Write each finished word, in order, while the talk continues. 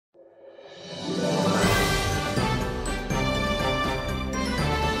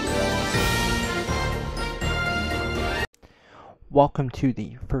Welcome to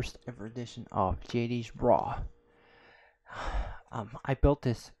the first ever edition of JD's Raw. I built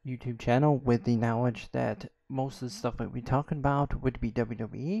this YouTube channel with the knowledge that most of the stuff that we're talking about would be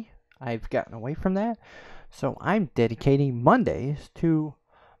WWE. I've gotten away from that, so I'm dedicating Mondays to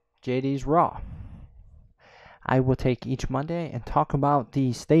JD's Raw. I will take each Monday and talk about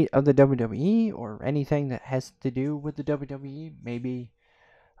the state of the WWE or anything that has to do with the WWE. Maybe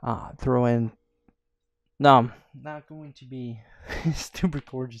throw in. No, not going to be. Stupid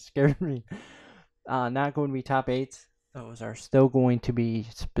gorgeous scared me. Not going to be top 8s. Those are still going to be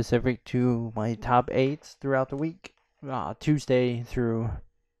specific to my top 8s throughout the week. Tuesday through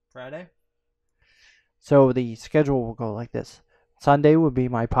Friday. So the schedule will go like this. Sunday will be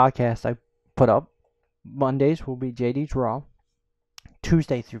my podcast I put up. Mondays will be JD's Raw.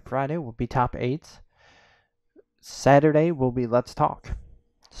 Tuesday through Friday will be top 8s. Saturday will be Let's Talk.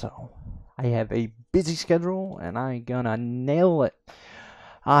 So I have a busy schedule and I'm gonna nail it.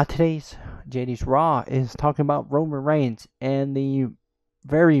 Today's JD's Raw is talking about Roman Reigns and the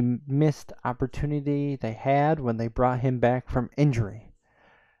very missed opportunity they had when they brought him back from injury.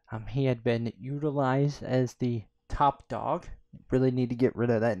 He had been utilized as the top dog. Really need to get rid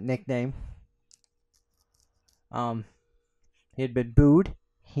of that nickname. He had been booed.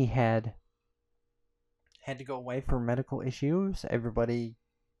 He had to go away for medical issues. Everybody,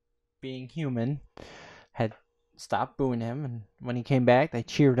 being human, had stopped booing him, and when he came back, they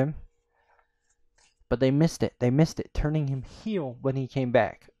cheered him. But they missed it. They missed it, turning him heel when he came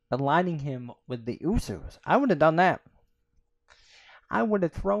back, aligning him with the Usos. I would have done that. I would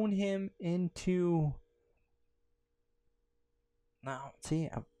have thrown him into... Now, see,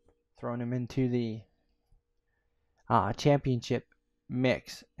 I've thrown him into the championship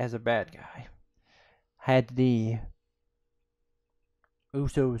mix as a bad guy. Had the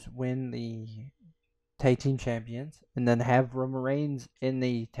Usos win the tag team champions, and then have Roman Reigns in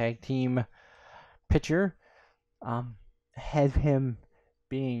the tag team picture. Have him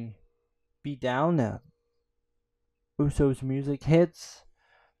being beat down. Usos music hits.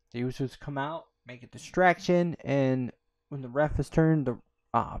 The Usos come out, make a distraction, and when the ref is turned,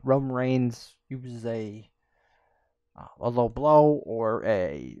 Roman Reigns uses a low blow or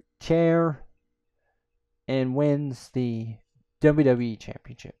a chair and wins the WWE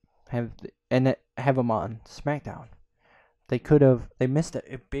Championship. Have him on SmackDown. They missed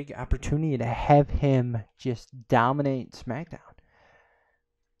a big opportunity to have him just dominate SmackDown.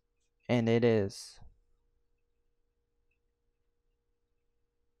 And it is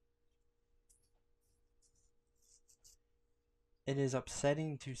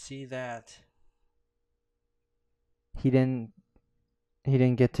upsetting to see that he didn't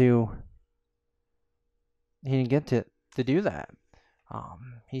get to do that.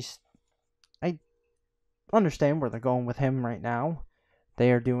 I understand where they're going with him right now.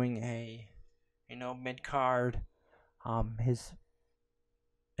 They are doing a mid card his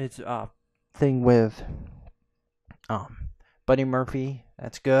thing with Buddy Murphy.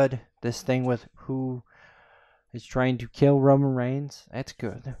 That's good. This thing with who is trying to kill Roman Reigns. That's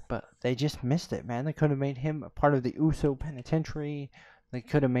good. But they just missed it, man. They could have made him a part of the Uso Penitentiary. They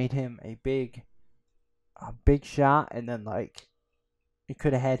could have made him a big shot, and then you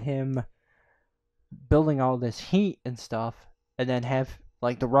could have had him building all this heat and stuff, and then have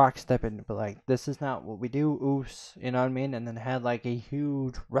The Rock step in and be like, this is not what we do, Oos, you know what I mean? And then had a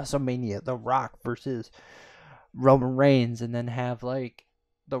huge WrestleMania, The Rock versus Roman Reigns, and then have The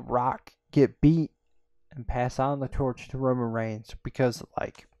Rock get beat and pass on the torch to Roman Reigns because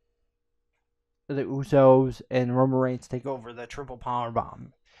the Usos and Roman Reigns take over the triple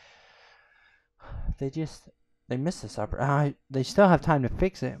powerbomb. They missed this opportunity. They still have time to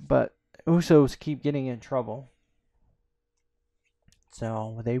fix it, but Usos keep getting in trouble.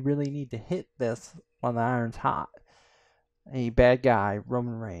 So they really need to hit this while the iron's hot. A bad guy,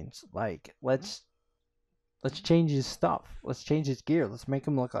 Roman Reigns. Let's change his stuff. Let's change his gear. Let's make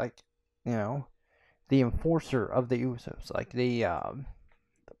him look like, the enforcer of the Usos.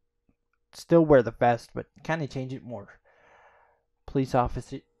 Still wear the vest, but kind of change it more. Police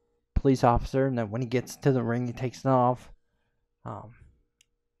officer, and then when he gets to the ring, he takes it off.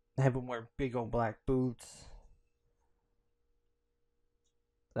 Have him wear big old black boots.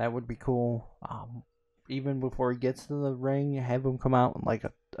 That would be cool. Even before he gets to the ring, have him come out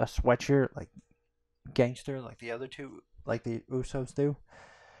in a sweatshirt, gangster, the other two, the Usos do.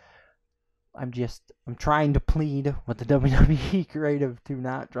 I'm trying to plead with the WWE creative to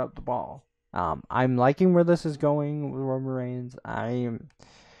not drop the ball. I'm liking where this is going with Roman Reigns. I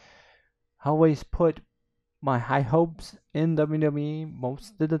always put my high hopes in WWE.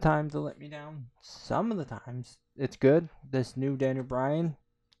 Most of the times they let me down. Some of the times it's good. This new Daniel Bryan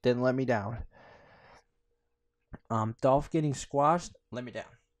didn't let me down. Dolph getting squashed let me down.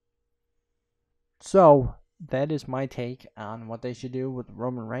 So that is my take on what they should do with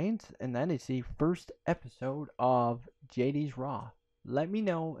Roman Reigns, and that is the first episode of JD's Raw. Let me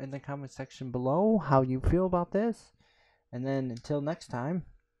know in the comment section below how you feel about this. And then until next time,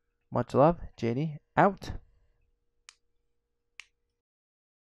 much love, JD out.